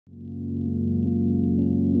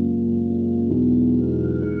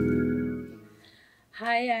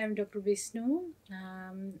Hi, I'm Dr. Bishnu.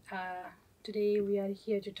 Today we are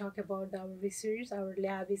here to talk about our research. Our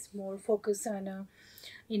lab is more focused on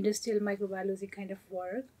industrial microbiology kind of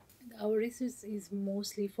work. Our research is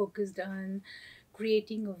mostly focused on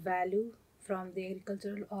creating a value from the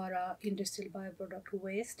agricultural or industrial bioproduct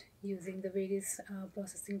waste using the various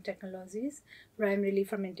processing technologies, primarily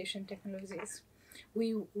fermentation technologies.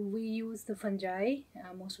 We use the fungi,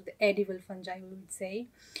 most of the edible fungi, we would say,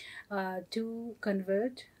 to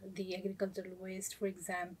convert the agricultural waste. For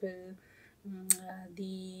example,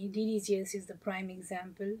 the DDGS is the prime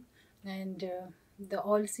example, and the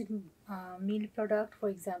oilseed meal product, for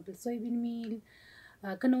example, soybean meal,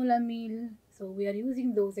 canola meal. So we are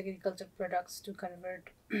using those agricultural products to convert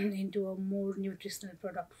into a more nutritional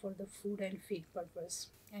product for the food and feed purpose.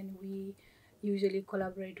 And we usually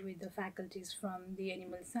collaborate with the faculties from the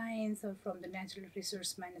animal science or from the natural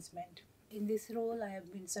resource management. In this role, I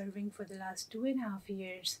have been serving for the last 2.5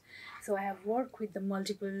 years. So I have worked with the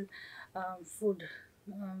multiple food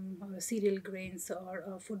or cereal grains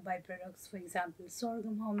or food byproducts, for example,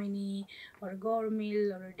 sorghum hominy or gore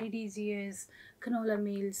meal or DDGS, canola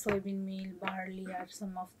meal, soybean meal, barley are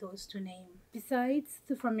some of those to name. Besides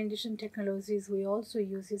the fermentation technologies, we also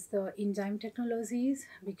use the enzyme technologies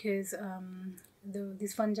because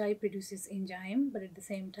this fungi produces enzyme, but at the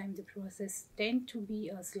same time the process tend to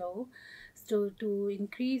be slow. So to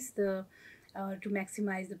increase the to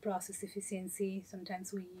maximize the process efficiency,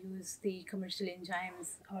 sometimes we use the commercial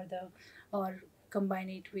enzymes or combine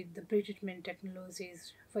it with the pretreatment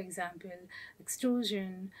technologies, for example,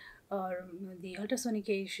 extrusion or the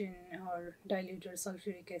ultrasonication or diluted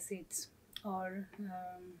sulfuric acids or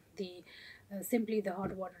the simply the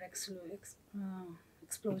hot water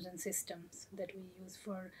explosion systems that we use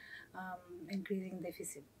for increasing the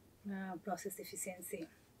process efficiency.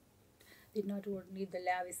 Did not only the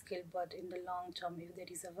lab skill, but in the long term, if there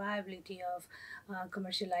is a viability of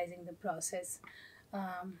commercializing the process.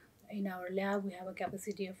 In our lab, we have a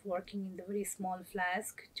capacity of working in the very small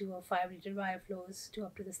flask to a 5-liter bioflows to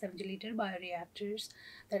up to the 70-liter bioreactors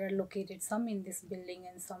that are located some in this building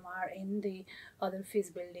and some are in the other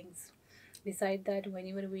phys buildings. Beside that,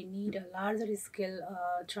 whenever we need a larger scale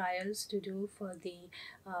trials to do for the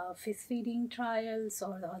fish feeding trials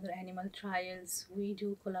or the other animal trials, we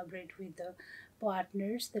do collaborate with the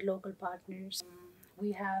partners, the local partners.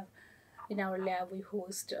 We have in our lab, we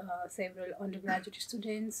host several undergraduate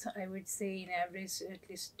students. I would say in average at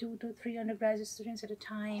least 2 to 3 undergraduate students at a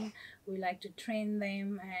time. We like to train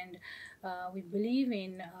them, and we believe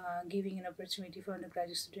in giving an opportunity for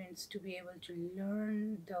undergraduate students to be able to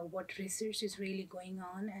learn what research is really going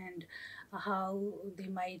on and how they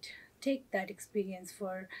might take that experience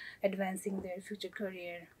for advancing their future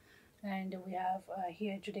career. And we have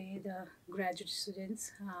here today the graduate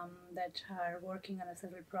students that are working on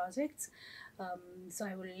several projects. So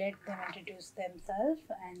I will let them introduce themselves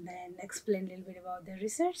and then explain a little bit about their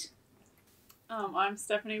research. I'm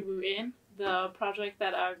Stephanie Wu In. The project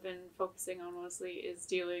that I've been focusing on mostly is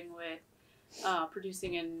dealing with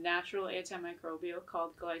producing a natural antimicrobial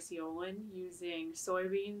called glyceolin using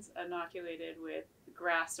soybeans inoculated with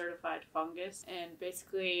GRAS certified fungus. And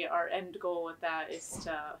basically our end goal with that is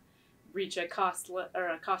to reach a cost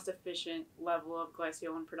efficient level of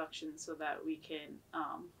glyceolin production so that we can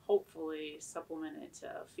hopefully supplement it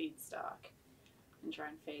to feedstock and try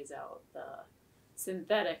and phase out the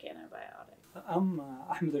synthetic antibiotic. I'm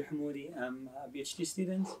Ahmed Al Hamoudi. I'm a PhD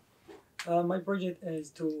student. My project is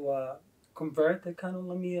to convert the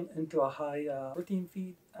canola meal into a high protein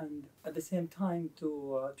feed and at the same time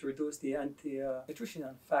to reduce the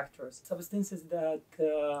anti-nutritional factors, substances that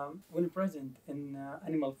when present in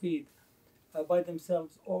animal feed by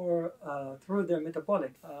themselves or through their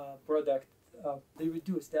metabolic product, they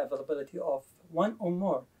reduce the availability of one or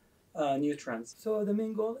more nutrients. So the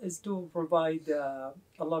main goal is to provide a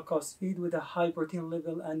low-cost feed with a high protein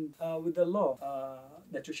level and with the low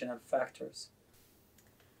nutritional factors.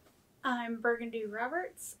 I'm Burgundy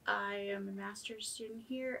Roberts. I am a master's student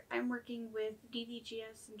here. I'm working with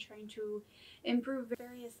DDGS and trying to improve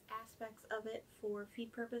various aspects of it for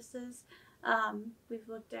feed purposes. We've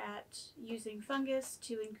looked at using fungus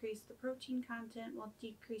to increase the protein content while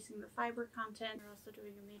decreasing the fiber content. We're also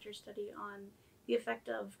doing a major study on the effect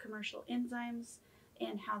of commercial enzymes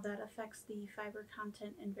and how that affects the fiber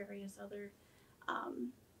content and various other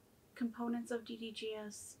components of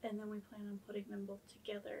DDGS, and then we plan on putting them both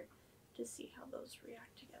together to see how those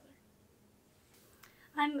react together.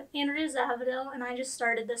 I'm Andrea Zavadil, and I just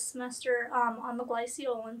started this semester on the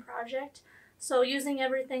glyceolin project. So using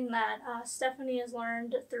everything that Stephanie has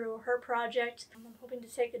learned through her project, I'm hoping to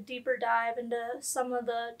take a deeper dive into some of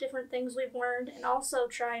the different things we've learned and also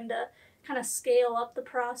trying to kind of scale up the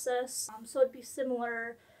process. So it'd be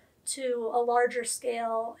similar to a larger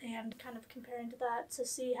scale and kind of comparing to that to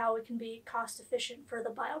see how we can be cost efficient for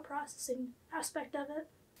the bioprocessing aspect of it.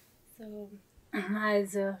 So,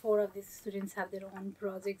 as four of these students have their own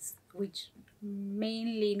projects, which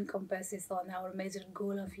mainly encompasses on our major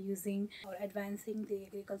goal of using or advancing the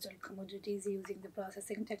agricultural commodities using the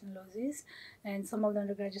processing technologies, and some of the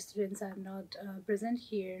undergraduate students are not present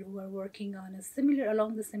here who are working on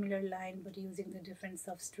along the similar line but using the different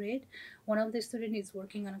substrate. One of the students is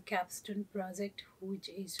working on a capstone project which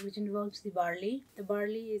involves the barley. The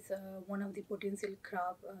barley is one of the potential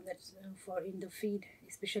crop that's for in the feed,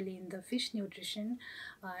 especially in the fish nutrition,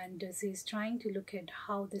 and she is trying to look at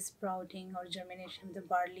how the sprouting or germination of the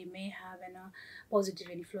barley may have a positive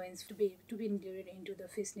influence to be included into the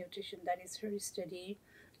fish nutrition. That is her study.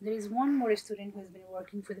 There is one more student who has been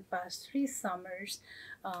working for the past 3 summers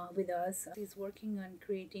with us. He's working on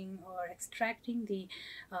creating or extracting the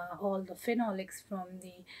all the phenolics from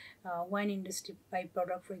the wine industry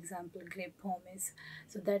byproduct, for example, grape pomace.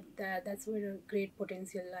 So that's where a great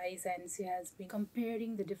potential lies, and she has been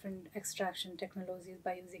comparing the different extraction technologies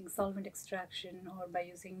by using solvent extraction or by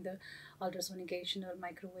using the ultrasonation or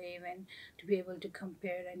microwave, and to be able to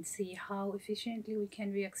compare and see how efficiently we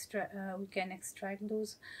can extract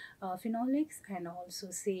those phenolics, and also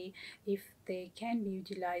see if they can be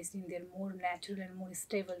utilized in their more natural and more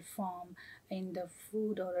stable form in the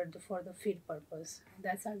food or for the feed purpose.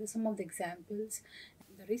 That's are some of the examples.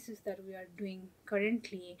 The research that we are doing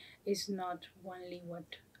currently is not only what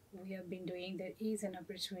we have been doing. There is an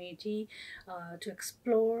opportunity to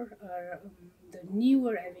explore the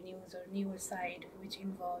newer avenues or newer side which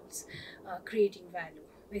involves creating value.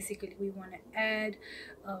 Basically, we want to add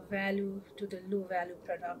value to the low value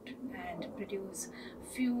product and produce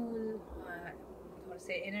fuel or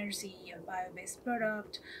say energy or bio-based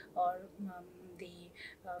product or the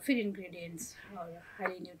feed ingredients or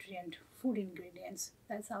highly nutrient food ingredients.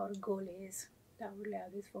 That's our goal is that our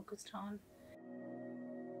lab is focused on.